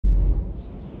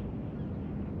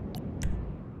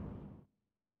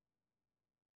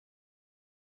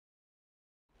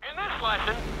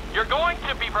lesson, you're going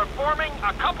to be performing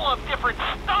a couple of different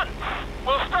stunts.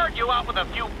 We'll start you out with a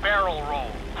few barrel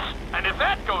rolls. And if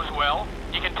that goes well,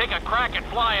 you can take a crack at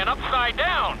flying upside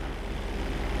down.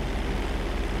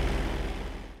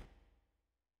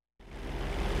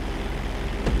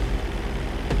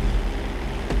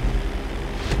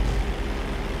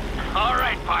 All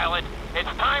right, pilot. It's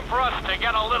time for us to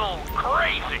get a little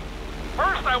crazy.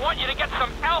 First, I want you to get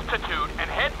some altitude and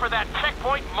head for that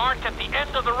checkpoint marked at the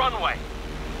end of the runway.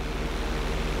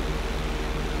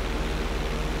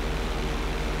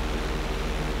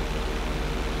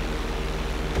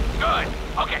 Good.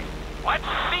 Okay, let's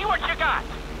see what you got.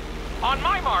 On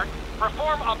my mark,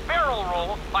 perform a barrel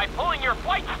roll by pulling your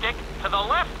flight stick to the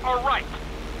left or right.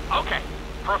 Okay,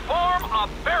 perform a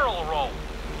barrel roll.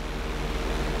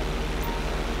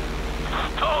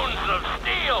 Stones of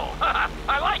steel!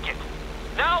 I like it.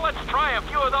 Now let's try a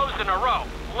few of those in a row.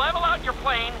 Level out your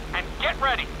plane and get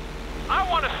ready. I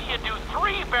want to see you do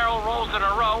 3 barrel rolls in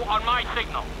a row on my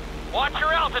signal. Watch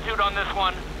your altitude on this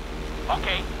one.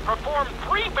 Okay, perform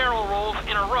 3 barrel rolls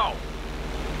in a row.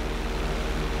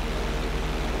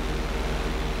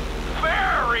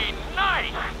 Very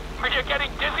nice! Are you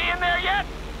getting dizzy in there yet?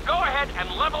 Go ahead and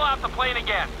level out the plane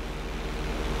again.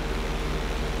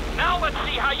 Now let's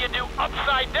see how you do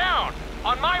upside down.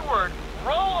 On my word,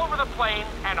 roll over the plane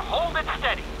and hold it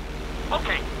steady.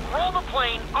 Okay, roll the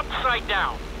plane upside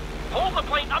down. Hold the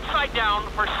plane upside down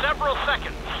for several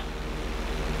seconds.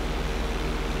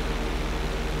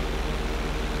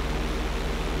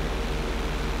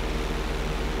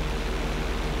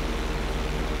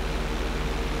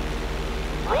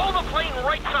 Roll the plane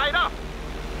right side up.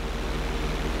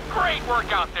 Great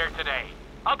work out there today.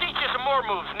 I'll teach you some more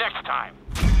moves next time.